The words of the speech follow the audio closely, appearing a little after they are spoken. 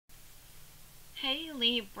Hey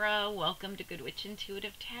Libra, welcome to Good Witch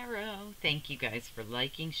Intuitive Tarot. Thank you guys for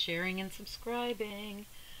liking, sharing, and subscribing.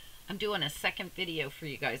 I'm doing a second video for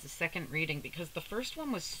you guys, a second reading, because the first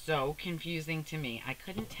one was so confusing to me. I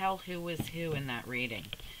couldn't tell who was who in that reading.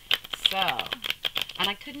 And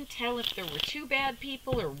I couldn't tell if there were two bad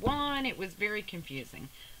people or one. It was very confusing.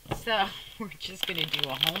 So we're just going to do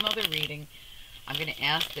a whole nother reading. I'm going to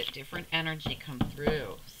ask that different energy come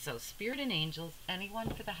through. So Spirit and Angels, anyone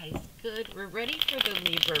for the highest good. We're ready for the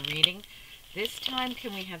Libra reading. This time,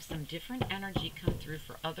 can we have some different energy come through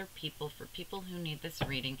for other people, for people who need this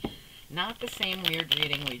reading? Not the same weird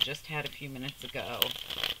reading we just had a few minutes ago,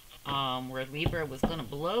 where Libra was going to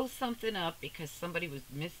blow something up because somebody was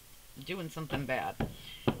doing something bad.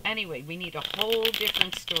 Anyway, we need a whole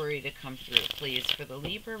different story to come through, please, for the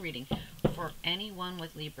Libra reading. For anyone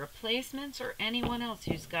with Libra placements or anyone else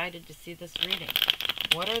who's guided to see this reading,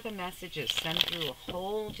 what are the messages? Send through a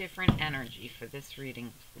whole different energy for this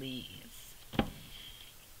reading, please.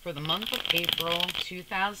 For the month of April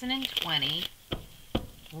 2020,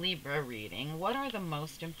 Libra reading, what are the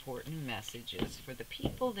most important messages for the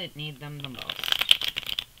people that need them the most?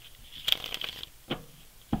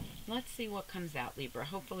 Let's see what comes out, Libra.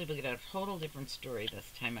 Hopefully we'll get a total different story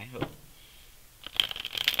this time, I hope.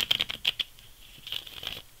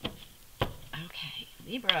 Okay,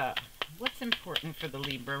 Libra, what's important for the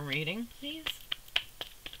Libra reading, please?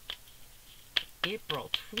 April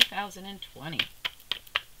 2020.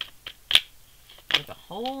 For the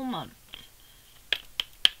whole month.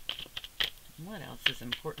 What else is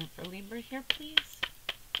important for Libra here, please?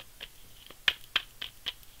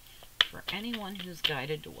 For anyone who's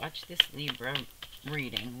guided to watch this Libra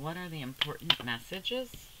reading, what are the important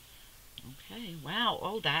messages? Okay, wow.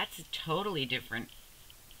 Oh, that's totally different.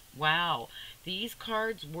 Wow. These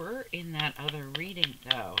cards were in that other reading,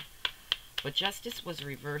 though. But Justice was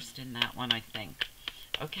reversed in that one, I think.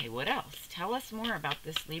 Okay, what else? Tell us more about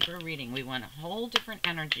this Libra reading. We want a whole different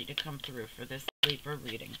energy to come through for this Libra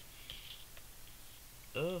reading.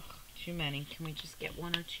 Ugh, too many. Can we just get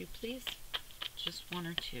one or two, please? Just one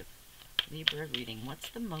or two. Libra reading. What's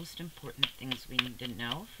the most important things we need to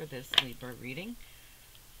know for this Libra reading?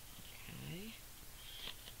 Okay.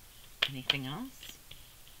 Anything else?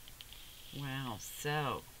 Wow,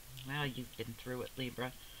 wow, you've been through it,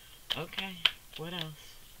 Libra. Okay, what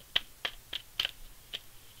else?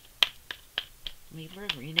 Libra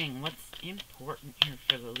reading. What's important here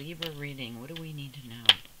for the Libra reading? What do we need to know?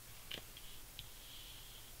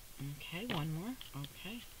 Okay, one more.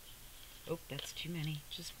 Okay. Oh, that's too many.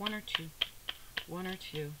 Just one or two. One or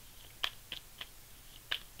two.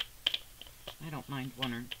 I don't mind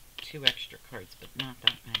one or two extra cards, but not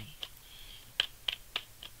that many.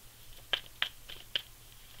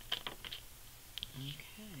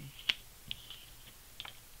 Okay.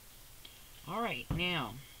 Alright,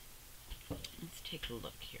 now, let's take a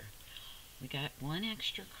look here. We got one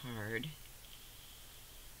extra card.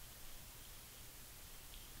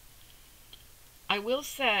 I will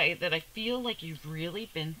say that I feel like you've really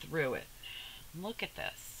been through it. Look at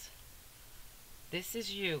this. This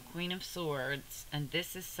is you, Queen of Swords, and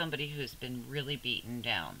this is somebody who's been really beaten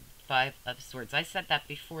down. Five of Swords. I said that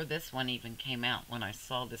before this one even came out when I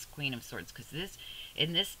saw this Queen of Swords, because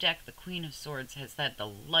in this deck, the Queen of Swords has had the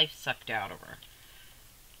life sucked out of her.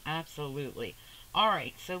 Absolutely.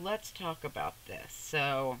 Alright, so let's talk about this.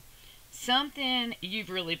 So, something, you've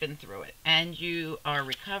really been through it, and you are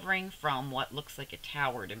recovering from what looks like a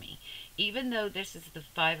tower to me. Even though this is the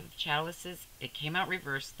Five of Chalices, it came out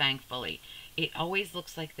reversed, thankfully. It always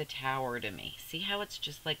looks like the tower to me. See how it's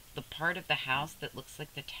just like the part of the house that looks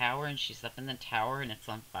like the tower, and she's up in the tower and it's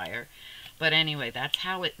on fire? But anyway, that's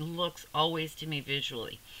how it looks always to me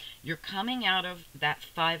visually. You're coming out of that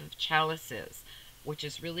Five of Chalices, which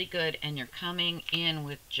is really good, and you're coming in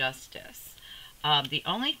with Justice. The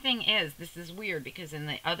only thing is, this is weird, because in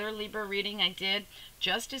the other Libra reading I did,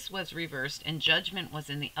 Justice was reversed and Judgment was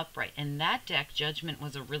in the upright. In that deck, Judgment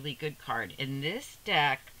was a really good card. In this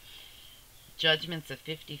deck, Judgment's a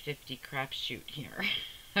 50-50 crapshoot here.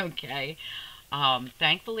 Okay.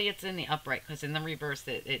 Thankfully it's in the upright, because in the reverse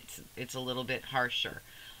it's a little bit harsher.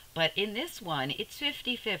 But in this one, it's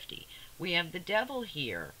 50-50. We have the Devil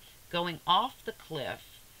here going off the cliff,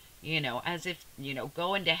 you know, as if, you know,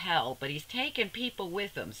 going to hell, but he's taking people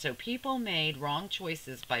with him. So people made wrong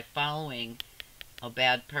choices by following a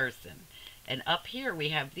bad person. And up here we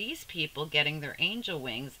have these people getting their angel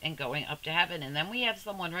wings and going up to heaven. And then we have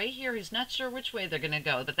someone right here who's not sure which way they're going to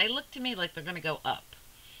go, but they look to me like they're going to go up.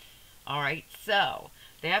 Alright, so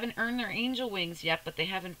they haven't earned their angel wings yet, but they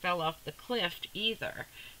haven't fell off the cliff either.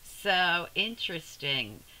 So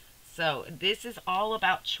interesting. So this is all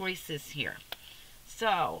about choices here.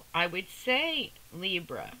 So I would say,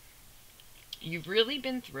 Libra, you've really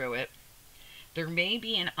been through it. There may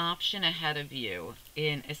be an option ahead of you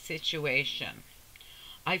in a situation.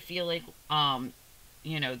 I feel like,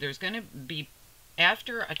 there's going to be,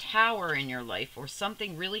 after a tower in your life or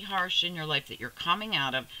something really harsh in your life that you're coming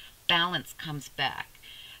out of, balance comes back.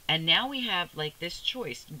 And now we have like this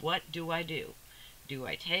choice. What do I do? Do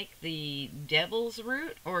I take the devil's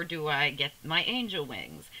route or do I get my angel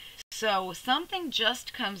wings? So something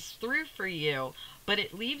just comes through for you, but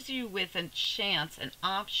it leaves you with a chance, an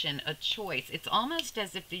option, a choice. It's almost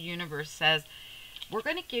as if the universe says, we're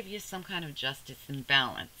going to give you some kind of justice and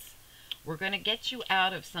balance. We're going to get you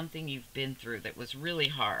out of something you've been through that was really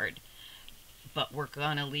hard, but we're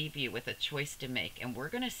going to leave you with a choice to make, and we're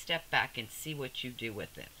going to step back and see what you do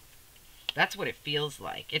with it. That's what it feels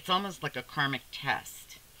like. It's almost like a karmic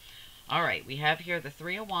test. All right, we have here the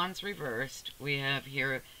Three of Wands reversed. We have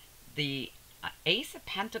here the Ace of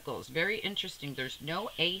Pentacles. Very interesting. There's no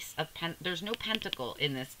there's no pentacle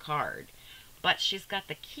in this card, but she's got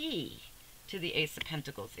the key to the Ace of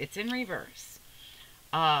Pentacles. It's in reverse.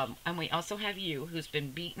 And we also have you, who's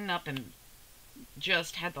been beaten up and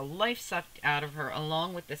just had the life sucked out of her,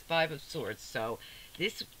 along with this Five of Swords. So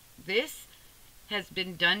this has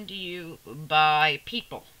been done to you by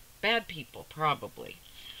people, bad people probably.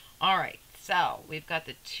 All right, so we've got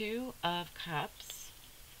the Two of Cups,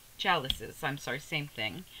 chalices, I'm sorry, same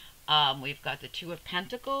thing. We've got the Two of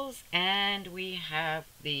Pentacles, and we have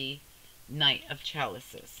the Knight of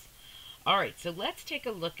Chalices. All right, so let's take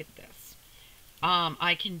a look at this.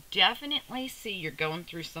 I can definitely see you're going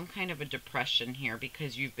through some kind of a depression here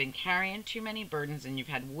because you've been carrying too many burdens and you've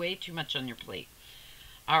had way too much on your plate.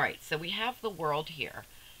 All right, so we have the World here.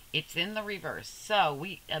 It's in the reverse. So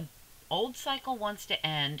an old cycle wants to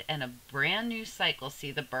end and a brand new cycle,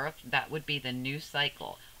 see the birth, that would be the new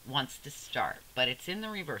cycle, wants to start. But it's in the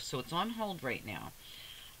reverse, so it's on hold right now.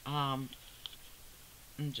 I'm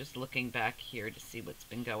just looking back here to see what's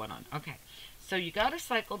been going on. Okay, so you got a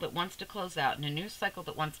cycle that wants to close out and a new cycle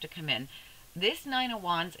that wants to come in. This Nine of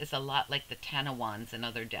Wands is a lot like the Ten of Wands in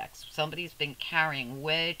other decks. Somebody's been carrying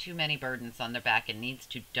way too many burdens on their back and needs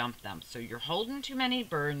to dump them. So you're holding too many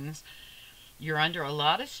burdens. You're under a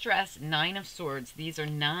lot of stress. Nine of Swords. These are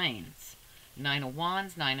nines. Nine of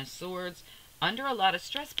Wands, Nine of Swords. Under a lot of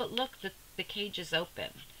stress, but look, the cage is open.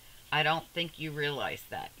 I don't think you realize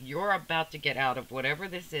that. You're about to get out of whatever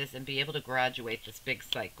this is and be able to graduate this big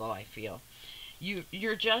cycle, I feel.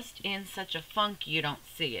 You're just in such a funk you don't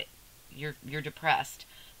see it. You're depressed.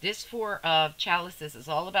 This Four of Chalices is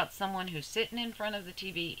all about someone who's sitting in front of the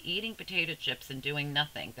TV eating potato chips and doing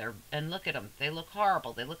nothing. And look at them. They look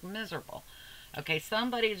horrible. They look miserable. Okay,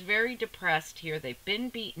 somebody's very depressed here. They've been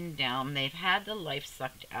beaten down. They've had the life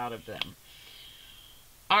sucked out of them.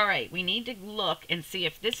 All right, we need to look and see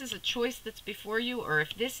if this is a choice that's before you or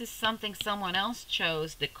if this is something someone else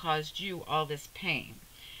chose that caused you all this pain.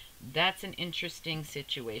 That's an interesting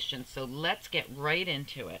situation. So let's get right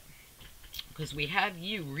into it. Because we have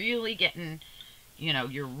you really getting,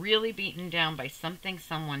 you're really beaten down by something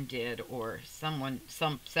someone did or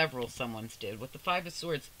several someones did. With the Five of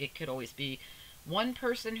Swords, it could always be one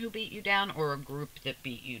person who beat you down or a group that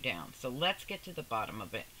beat you down. So let's get to the bottom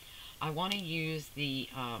of it. I want to use the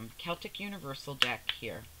Celtic Universal deck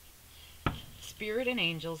here. Spirit and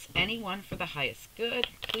angels, anyone for the highest good,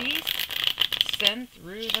 please send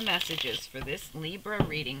through the messages for this Libra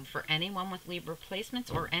reading for anyone with Libra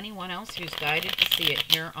placements or anyone else who's guided to see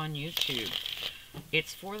it here on YouTube.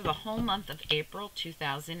 It's for the whole month of April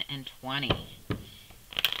 2020.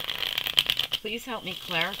 Please help me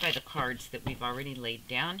clarify the cards that we've already laid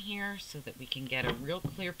down here so that we can get a real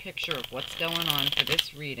clear picture of what's going on for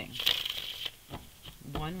this reading.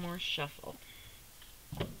 One more shuffle.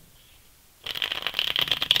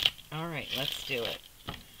 All right, let's do it.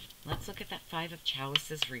 Let's look at that Five of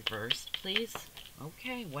Chalices reversed, please.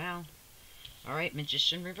 Okay, wow. All right,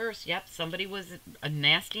 Magician reversed. Yep, somebody was a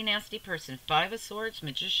nasty, nasty person. Five of Swords,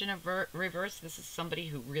 Magician reversed. This is somebody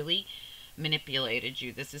who really manipulated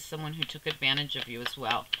you. This is someone who took advantage of you as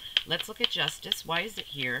well. Let's look at Justice. Why is it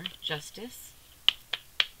here? Justice.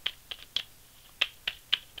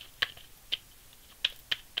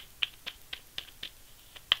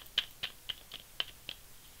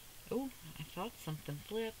 Oh, I thought something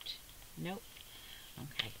flipped. Nope.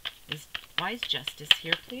 Okay. Why is Justice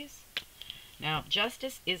here, please? Now,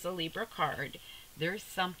 Justice is a Libra card. There's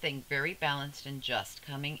something very balanced and just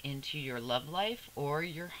coming into your love life or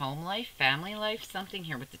your home life, family life, something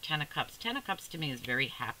here with the Ten of Cups. Ten of Cups to me is a very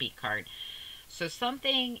happy card. So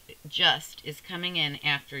something just is coming in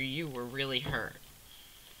after you were really hurt,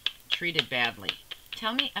 treated badly.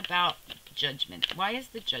 Tell me about Judgment. Why is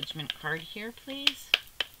the Judgment card here, please?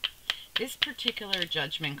 This particular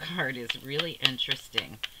Judgment card is really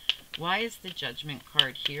interesting. Why is the Judgment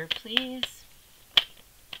card here, please?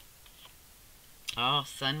 Oh,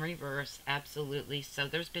 Sun reverse. Absolutely. So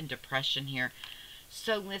there's been depression here.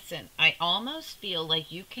 So listen, I almost feel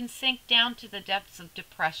like you can sink down to the depths of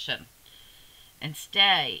depression and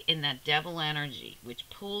stay in that devil energy, which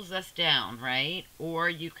pulls us down, right? Or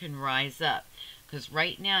you can rise up. Because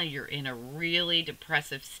right now you're in a really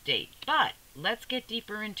depressive state. But let's get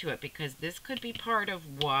deeper into it, because this could be part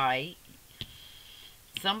of why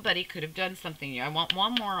somebody could have done something. I want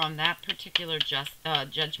one more on that particular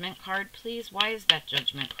Judgment card, please. Why is that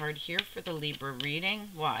Judgment card here for the Libra reading?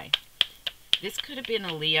 Why? This could have been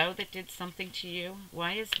a Leo that did something to you.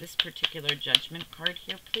 Why is this particular Judgment card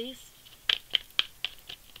here, please?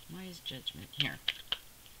 Why is Judgment here?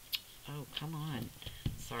 Oh, come on.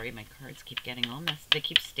 Sorry, my cards keep getting all messed. They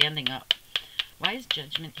keep standing up. Why is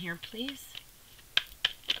Judgment here, please?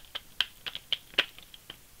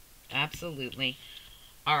 Absolutely.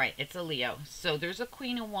 All right, it's a Leo. So there's a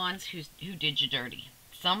Queen of Wands who did you dirty.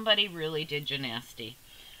 Somebody really did you nasty.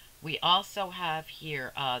 We also have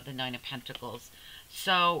here the Nine of Pentacles.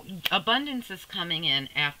 So abundance is coming in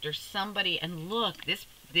after somebody. And look,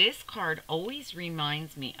 this card always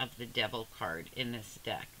reminds me of the Devil card in this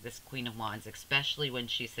deck, this Queen of Wands, especially when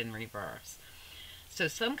she's in reverse. So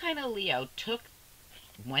some kind of Leo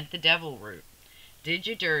went the Devil route, did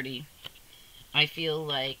you dirty. I feel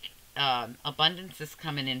like abundance is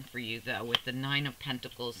coming in for you, though, with the Nine of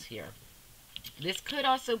Pentacles here. This could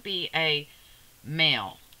also be a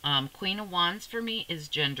male. Queen of Wands for me is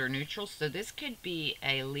gender neutral, so this could be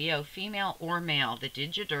a Leo, female or male, that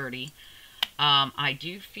did you dirty. I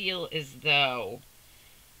do feel as though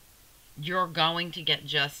you're going to get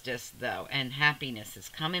justice, though, and happiness is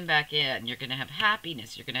coming back in. You're going to have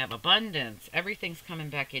happiness. You're going to have abundance. Everything's coming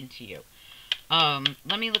back into you.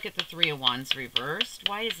 Let me look at the Three of Wands reversed.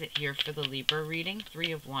 Why is it here for the Libra reading?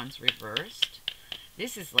 Three of Wands reversed.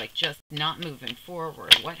 This is like just not moving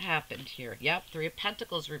forward. What happened here? Yep, Three of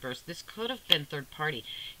Pentacles reversed. This could have been third party.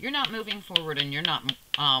 You're not moving forward, and you're not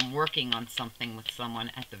working on something with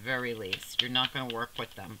someone at the very least. You're not going to work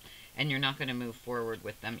with them, and you're not going to move forward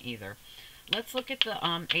with them either. Let's look at the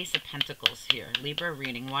Ace of Pentacles here. Libra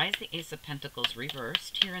reading. Why is the Ace of Pentacles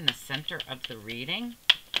reversed here in the center of the reading?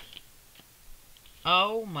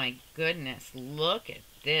 Oh my goodness, look at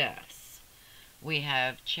this. We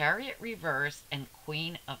have Chariot reversed and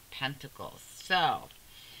Queen of Pentacles. So,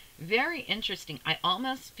 very interesting. I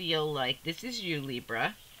almost feel like this is you,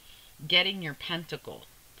 Libra, getting your pentacle.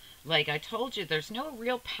 Like I told you, there's no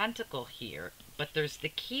real pentacle here, but there's the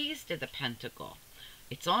keys to the pentacle.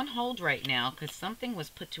 It's on hold right now because something was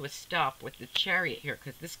put to a stop with the Chariot here,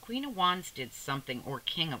 because this Queen of Wands did something, or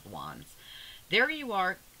King of Wands. There you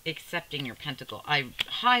are, accepting your pentacle. I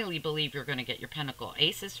highly believe you're going to get your pentacle.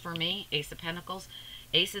 Aces for me, Ace of Pentacles.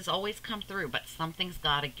 Aces always come through, but something's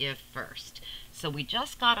got to give first. So we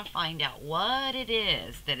just got to find out what it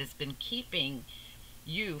is that has been keeping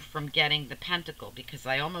you from getting the pentacle, because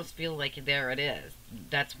I almost feel like there it is.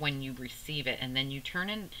 That's when you receive it, and then you turn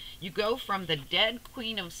in, you go from the dead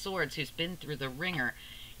Queen of Swords who's been through the ringer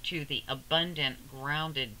to the abundant,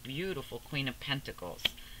 grounded, beautiful Queen of Pentacles.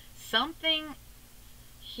 Something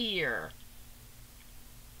here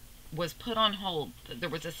was put on hold. There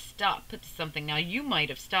was a stop put to something. Now you might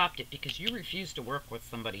have stopped it because you refused to work with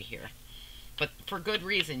somebody here, but for good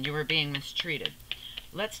reason. You were being mistreated.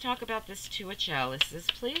 Let's talk about this Two of Chalices,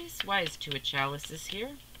 please. Why is Two of Chalices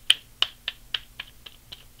here?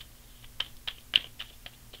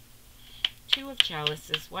 Two of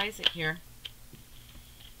Chalices, why is it here?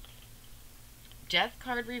 Death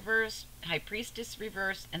card reversed, High Priestess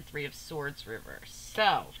reversed, and Three of Swords reversed.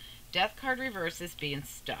 So, Death card reverse is being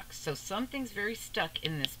stuck. So something's very stuck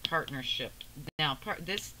in this partnership. Now,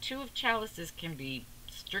 this Two of Chalices can be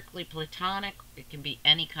strictly platonic. It can be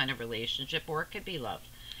any kind of relationship, or it could be love.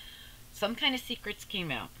 Some kind of secrets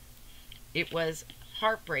came out. It was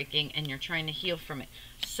heartbreaking, and you're trying to heal from it.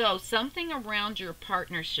 So something around your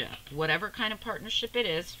partnership, whatever kind of partnership it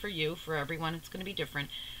is for you, for everyone, it's going to be different.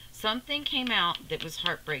 Something came out that was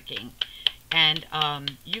heartbreaking, and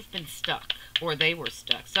you've been stuck, or they were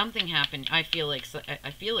stuck. Something happened. I feel like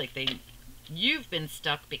you've been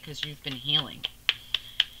stuck because you've been healing.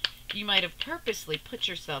 You might have purposely put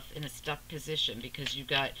yourself in a stuck position because you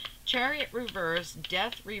got Chariot reversed,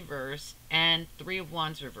 Death reversed, and Three of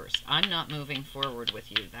Wands reversed. I'm not moving forward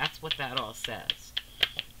with you. That's what that all says.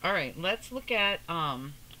 All right, let's look at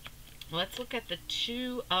the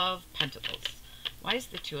Two of Pentacles. Why is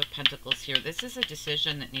the Two of Pentacles here? This is a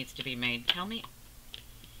decision that needs to be made. Tell me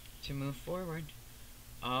To move forward.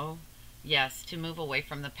 Oh, yes, to move away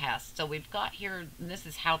from the past. So we've got here, this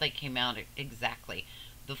is how they came out exactly.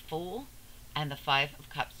 The Fool and the Five of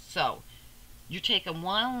Cups. So you're taking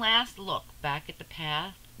one last look back at the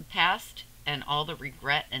past and all the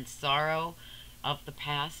regret and sorrow of the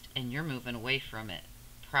past, and you're moving away from it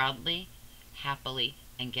proudly, happily,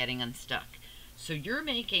 and getting unstuck. So you're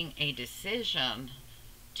making a decision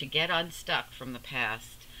to get unstuck from the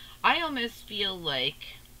past. I almost feel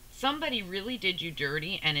like somebody really did you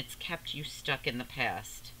dirty and it's kept you stuck in the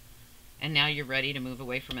past. And now you're ready to move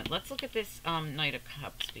away from it. Let's look at this Knight of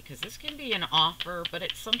Cups, because this can be an offer, but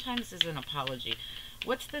it sometimes is an apology.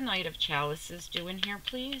 What's the Knight of Chalices doing here,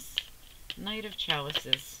 please? Knight of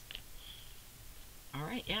Chalices. All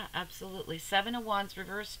right, yeah, absolutely. 7 of Wands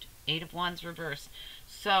reversed, 8 of Wands reversed.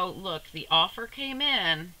 So, look, the offer came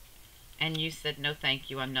in, and you said, no,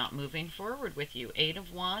 thank you, I'm not moving forward with you. 8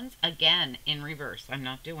 of Wands, again, in reverse. I'm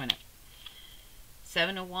not doing it.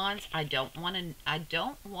 7 of Wands, I don't want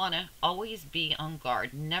to always be on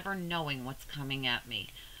guard, never knowing what's coming at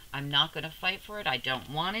me. I'm not going to fight for it. I don't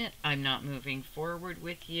want it. I'm not moving forward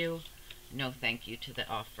with you. No, thank you to the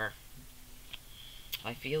offer.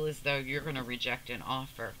 I feel as though you're going to reject an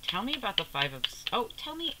offer. Tell me about the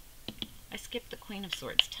tell me, I skipped the Queen of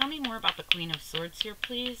Swords. Tell me more about the Queen of Swords here,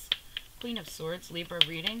 please. Queen of Swords, Libra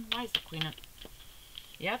reading. Why is the Queen of...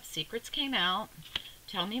 Yep, secrets came out.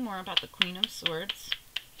 Tell me more about the Queen of Swords.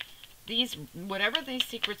 Whatever these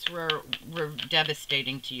secrets were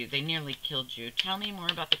devastating to you. They nearly killed you. Tell me more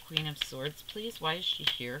about the Queen of Swords, please. Why is she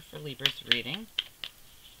here for Libra's reading?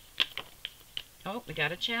 Oh, we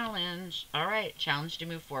got a challenge. All right, challenge to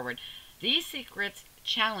move forward. These secrets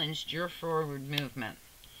challenged your forward movement.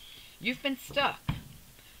 You've been stuck.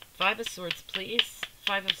 5 of Swords, please.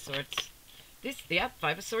 5 of Swords. Yep,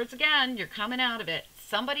 5 of Swords again. You're coming out of it.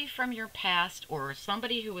 Somebody from your past or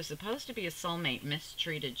somebody who was supposed to be a soulmate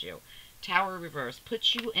mistreated you. Tower reverse.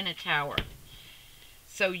 Put you in a tower.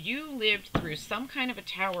 So you lived through some kind of a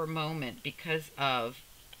tower moment because of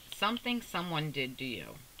something someone did to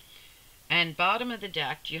you. And bottom of the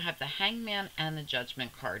deck, you have the Hangman and the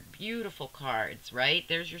Judgment card. Beautiful cards, right?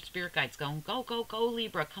 There's your spirit guides going, go, go, go,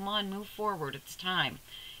 Libra. Come on, move forward. It's time.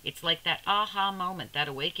 It's like that aha moment, that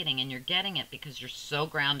awakening, and you're getting it because you're so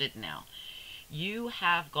grounded now. You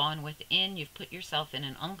have gone within. You've put yourself in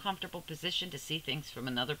an uncomfortable position to see things from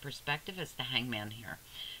another perspective as the Hangman here.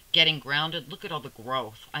 Getting grounded. Look at all the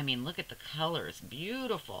growth. I mean, look at the colors.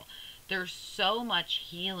 Beautiful. There's so much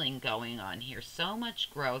healing going on here. So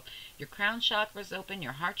much growth. Your crown chakra's open.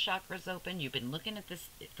 Your heart chakra's open. You've been looking at this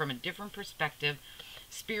from a different perspective.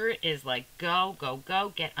 Spirit is like, go, go,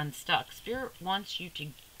 go. Get unstuck. Spirit wants you to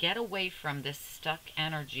get away from this stuck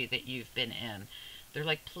energy that you've been in. They're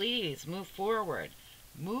like, please, move forward.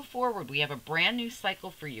 Move forward. We have a brand new cycle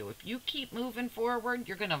for you. If you keep moving forward,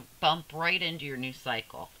 you're going to bump right into your new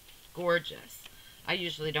cycle. Gorgeous. I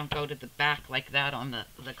usually don't go to the back like that on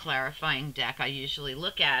the clarifying deck. I usually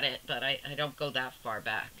look at it, but I don't go that far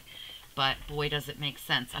back. But boy, does it make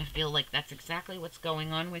sense. I feel like that's exactly what's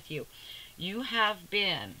going on with you. You have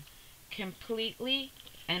been completely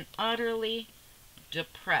and utterly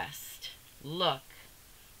depressed. Look.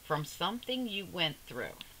 From something you went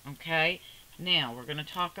through, okay? Now, we're going to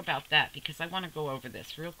talk about that because I want to go over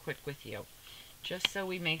this real quick with you, just so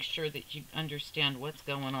we make sure that you understand what's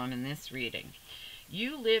going on in this reading.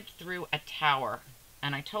 You lived through a tower,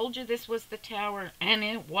 and I told you this was the tower, and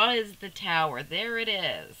it was the tower. There it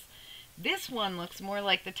is. This one looks more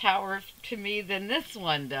like the tower to me than this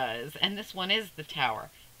one does, and this one is the tower.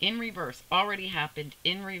 In reverse, already happened.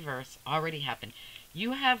 In reverse, already happened.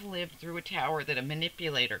 You have lived through a tower that a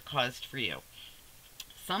manipulator caused for you.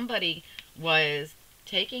 Somebody was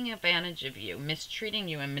taking advantage of you, mistreating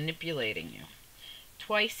you, and manipulating you.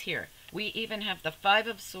 Twice here. We even have the 5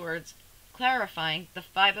 of Swords clarifying the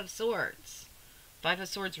 5 of Swords. 5 of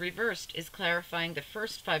Swords reversed is clarifying the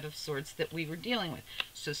first 5 of Swords that we were dealing with.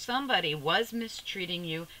 So somebody was mistreating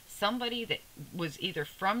you. Somebody that was either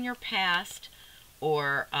from your past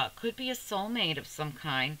or could be a soulmate of some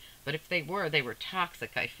kind. But if they were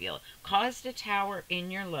toxic, I feel. Caused a tower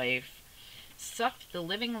in your life. Sucked the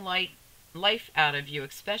living life out of you,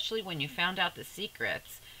 especially when you found out the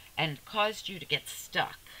secrets. And caused you to get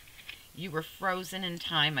stuck. You were frozen in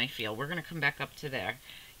time, I feel. We're going to come back up to there.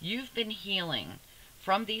 You've been healing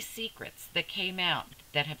from these secrets that came out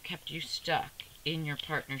that have kept you stuck in your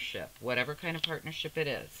partnership. Whatever kind of partnership it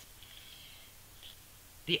is.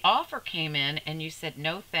 The offer came in and you said,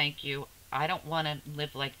 no, thank you. I don't want to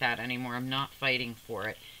live like that anymore. I'm not fighting for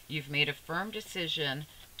it. You've made a firm decision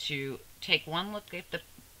to take one look at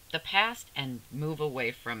the past and move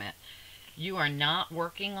away from it. You are not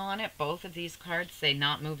working on it. Both of these cards say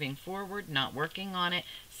not moving forward, not working on it.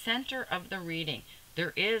 Center of the reading.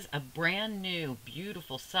 There is a brand new,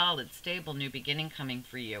 beautiful, solid, stable new beginning coming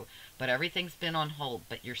for you. But everything's been on hold,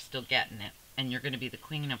 but you're still getting it. And you're going to be the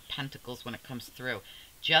Queen of Pentacles when it comes through.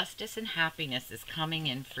 Justice and happiness is coming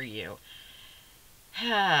in for you.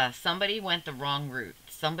 Somebody went the wrong route.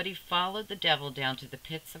 Somebody followed the devil down to the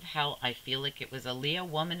pits of hell. I feel like it was a Leo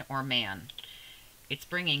woman or man. It's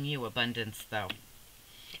bringing you abundance, though.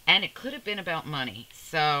 And it could have been about money.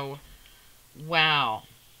 So, wow.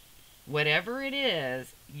 Whatever it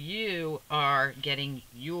is, you are getting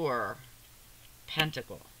your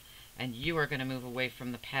pentacle. And you are going to move away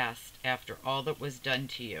from the past after all that was done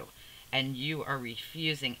to you. And you are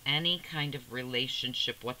refusing any kind of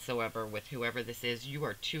relationship whatsoever with whoever this is. You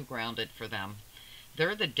are too grounded for them.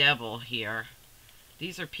 They're the devil here.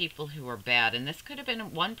 These are people who are bad. And this could have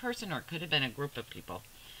been one person or it could have been a group of people.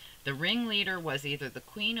 The ringleader was either the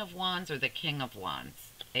Queen of Wands or the King of Wands.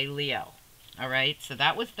 A Leo. Alright, so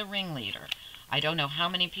that was the ringleader. I don't know how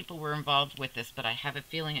many people were involved with this, but I have a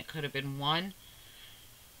feeling it could have been one.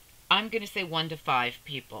 I'm going to say 1 to 5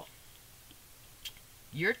 people.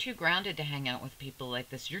 You're too grounded to hang out with people like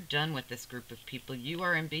this. You're done with this group of people. You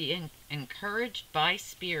are being encouraged by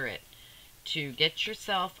spirit to get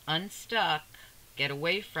yourself unstuck, get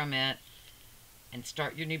away from it, and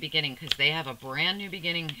start your new beginning, because they have a brand new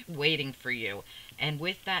beginning waiting for you. And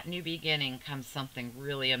with that new beginning comes something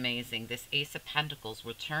really amazing. This Ace of Pentacles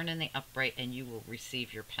will turn in the upright and you will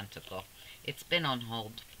receive your pentacle. It's been on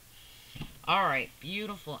hold. All right,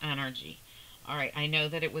 beautiful energy. All right, I know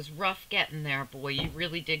that it was rough getting there, boy. You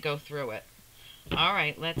really did go through it. All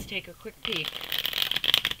right, let's take a quick peek.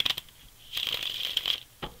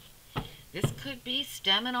 This could be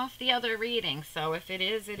stemming off the other reading, so if it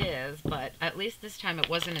is, it is. But at least this time it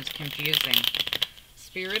wasn't as confusing.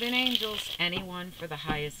 Spirit and angels, anyone for the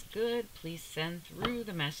highest good, please send through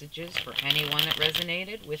the messages for anyone that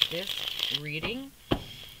resonated with this reading.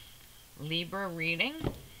 Libra reading.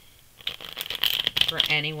 For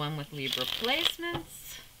anyone with Libra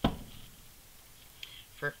placements,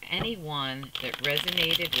 for anyone that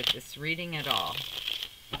resonated with this reading at all.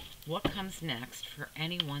 What comes next for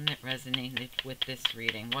anyone that resonated with this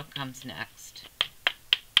reading? What comes next?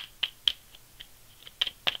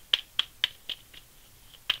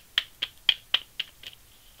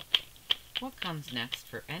 What comes next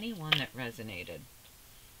for anyone that resonated?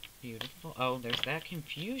 Beautiful. Oh, there's that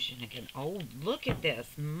confusion again. Oh, look at this.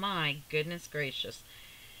 My goodness gracious.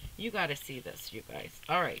 You got to see this, you guys.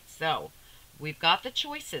 All right, so we've got the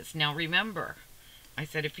choices. Now, remember, I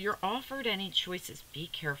said if you're offered any choices, be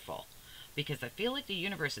careful. Because I feel like the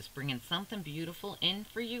universe is bringing something beautiful in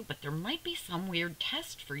for you, but there might be some weird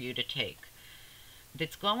test for you to take.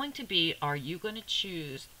 That's going to be, are you going to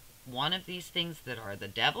choose one of these things that are the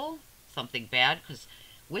devil, something bad? Because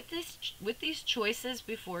with these choices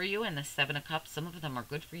before you and the Seven of Cups, some of them are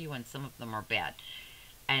good for you and some of them are bad.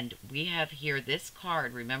 And we have here this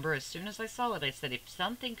card. Remember, as soon as I saw it, I said if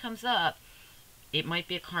something comes up, it might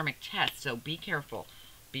be a karmic test. So be careful.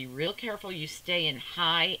 Be real careful. You stay in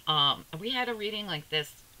high. We had a reading like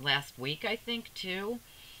this last week, I think, too.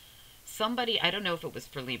 Somebody, I don't know if it was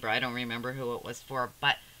for Libra. I don't remember who it was for,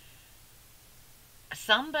 but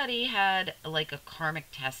somebody had like a karmic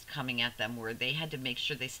test coming at them where they had to make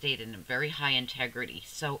sure they stayed in a very high integrity.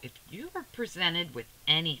 So if you are presented with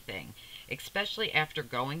anything, especially after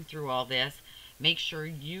going through all this, make sure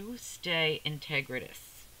you stay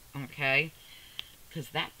integritous, okay?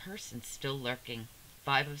 Because that person's still lurking.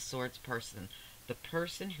 Five of Swords person. The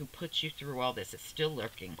person who put you through all this is still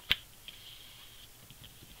lurking.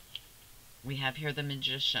 We have here the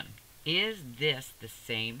Magician. Is this the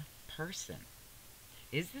same person?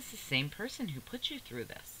 Is this the same person who put you through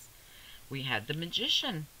this? We had the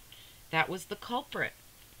Magician. That was the culprit.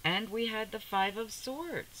 And we had the Five of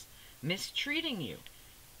Swords. Mistreating you.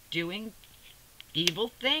 Doing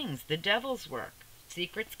evil things. The devil's work.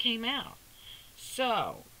 Secrets came out.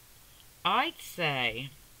 So, I'd say,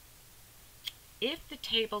 if the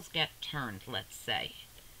tables get turned, let's say,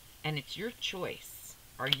 and it's your choice,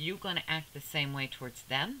 are you going to act the same way towards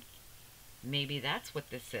them? Maybe that's what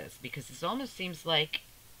this is, because this almost seems like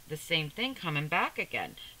the same thing coming back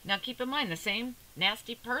again. Now keep in mind, the same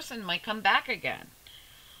nasty person might come back again.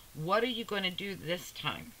 What are you going to do this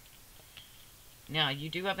time? Now, you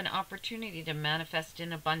do have an opportunity to manifest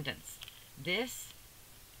in abundance. This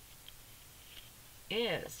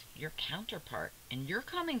is your counterpart, and you're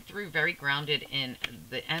coming through very grounded in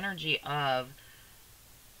the energy of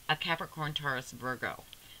a Capricorn, Taurus, Virgo.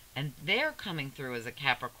 And they're coming through as a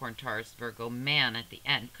Capricorn, Taurus, Virgo man at the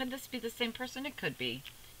end. Could this be the same person? It could be.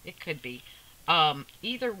 It could be.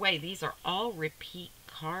 Either way, these are all repeat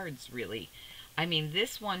cards, really. I mean,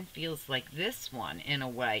 this one feels like this one in a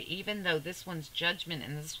way, even though this one's Judgment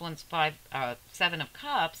and this one's Seven of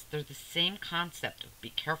Cups. They're the same concept of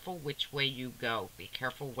be careful which way you go, be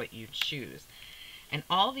careful what you choose. And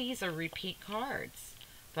all these are repeat cards.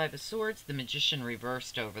 Five of Swords, the Magician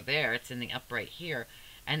reversed over there. It's in the upright here.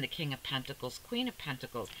 And the King of Pentacles, Queen of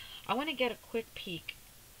Pentacles. I want to get a quick peek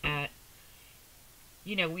at,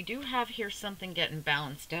 you know, we do have here something getting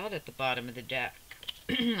balanced out at the bottom of the deck.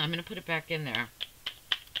 I'm going to put it back in there.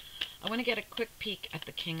 I want to get a quick peek at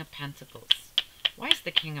the King of Pentacles. Why is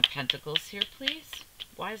the King of Pentacles here, please?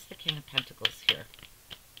 Why is the King of Pentacles here?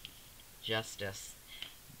 Justice.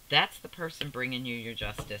 That's the person bringing you your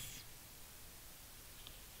justice.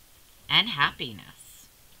 And happiness.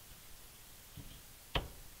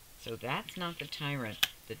 So that's not the Tyrant.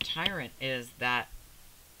 The Tyrant is that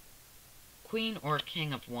Queen or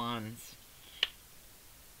King of Wands.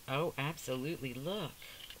 Oh, absolutely. Look.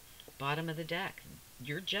 Bottom of the deck.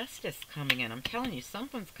 Your justice coming in. I'm telling you,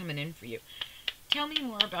 something's coming in for you. Tell me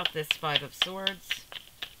more about this Five of Swords.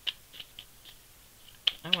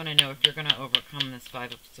 I want to know if you're going to overcome this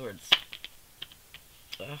Five of Swords.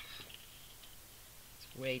 Ugh.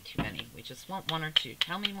 It's way too many. We just want one or two.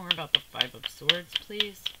 Tell me more about the Five of Swords,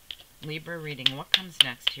 please. Libra reading. What comes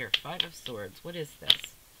next here? Five of Swords. What is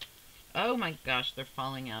this? Oh my gosh, they're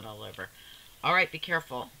falling out all over. All right, be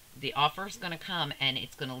careful. The offer is going to come, and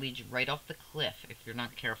it's going to lead you right off the cliff if you're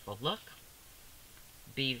not careful. Look.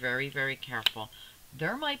 Be very, very careful.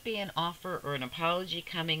 There might be an offer or an apology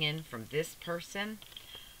coming in from this person.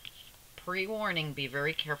 Pre-warning, be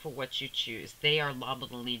very careful what you choose. They are liable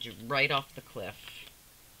to lead you right off the cliff.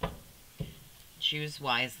 Choose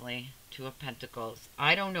wisely. Two of Pentacles.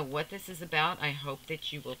 I don't know what this is about. I hope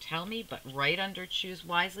that you will tell me, but right under choose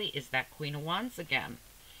wisely is that Queen of Wands again.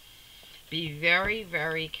 Be very,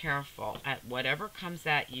 very careful at whatever comes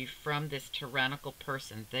at you from this tyrannical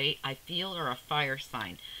person. They, I feel, are a fire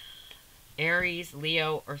sign. Aries,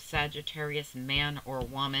 Leo, or Sagittarius, man or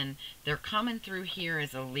woman. They're coming through here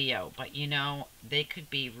as a Leo, but you know, they could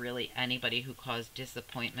be really anybody who caused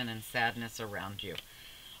disappointment and sadness around you.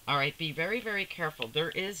 All right, be very, very careful. There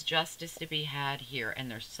is justice to be had here, and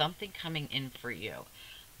there's something coming in for you.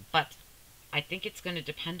 But I think it's going to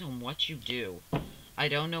depend on what you do. I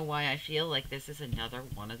don't know why I feel like this is another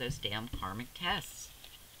one of those damn karmic tests.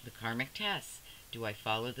 The karmic tests. Do I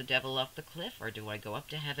follow the devil off the cliff, or do I go up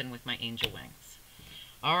to heaven with my angel wings?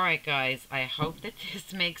 All right, guys. I hope that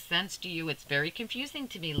this makes sense to you. It's very confusing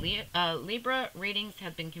to me. Libra readings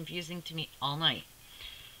have been confusing to me all night.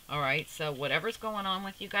 All right, so whatever's going on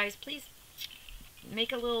with you guys, please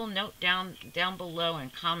make a little note down below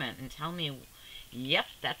and comment and tell me, yep,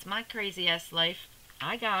 that's my crazy ass life.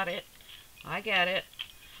 I got it. I get it.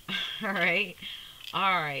 All right.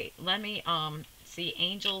 All right. Let me see,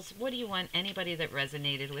 angels, what do you want anybody that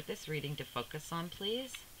resonated with this reading to focus on,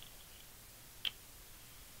 please?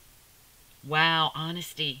 Wow,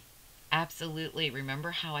 honesty. Absolutely.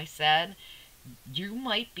 Remember how I said you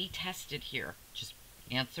might be tested here. Just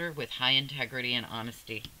answer with high integrity and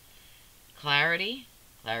honesty. Clarity.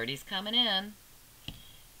 Clarity's coming in.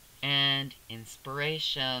 And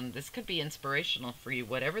inspiration. This could be inspirational for you.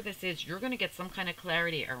 Whatever this is, you're going to get some kind of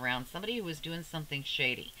clarity around somebody who is doing something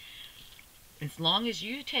shady. As long as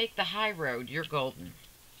you take the high road, you're golden.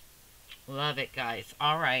 Love it, guys.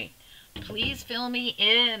 All right. Please fill me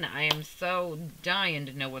in. I am so dying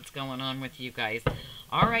to know what's going on with you guys.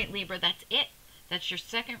 All right, Libra, that's it. That's your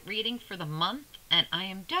second reading for the month, and I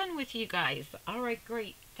am done with you guys. All right,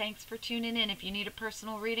 great. Thanks for tuning in. If you need a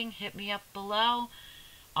personal reading, hit me up below.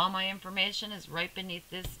 All my information is right beneath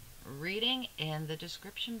this reading in the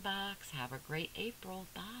description box. Have a great April.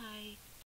 Bye.